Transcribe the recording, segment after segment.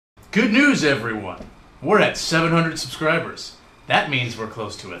Good news, everyone. We're at 700 subscribers. That means we're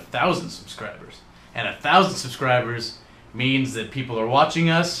close to 1,000 subscribers. And 1,000 subscribers means that people are watching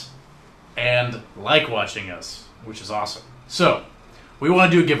us and like watching us, which is awesome. So, we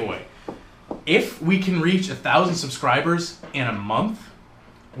want to do a giveaway. If we can reach 1,000 subscribers in a month,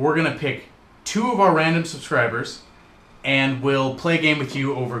 we're going to pick 2 of our random subscribers and we'll play a game with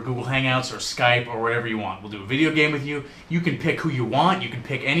you over Google Hangouts or Skype or whatever you want. We'll do a video game with you. You can pick who you want. You can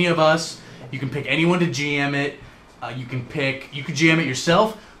pick any of us. You can pick anyone to GM it. You can GM it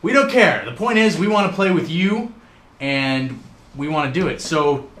yourself. We don't care. The point is we want to play with you and we want to do it.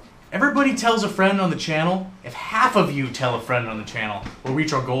 So everybody tells a friend on the channel. If half of you tell a friend on the channel, we'll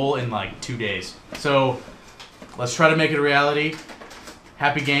reach our goal in like 2 days. So let's try to make it a reality.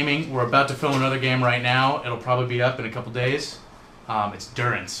 Happy gaming. We're about to film another game right now. It'll probably be up in a couple days. It's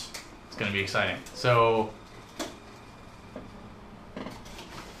Durance. It's going to be exciting. So,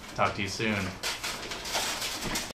 talk to you soon.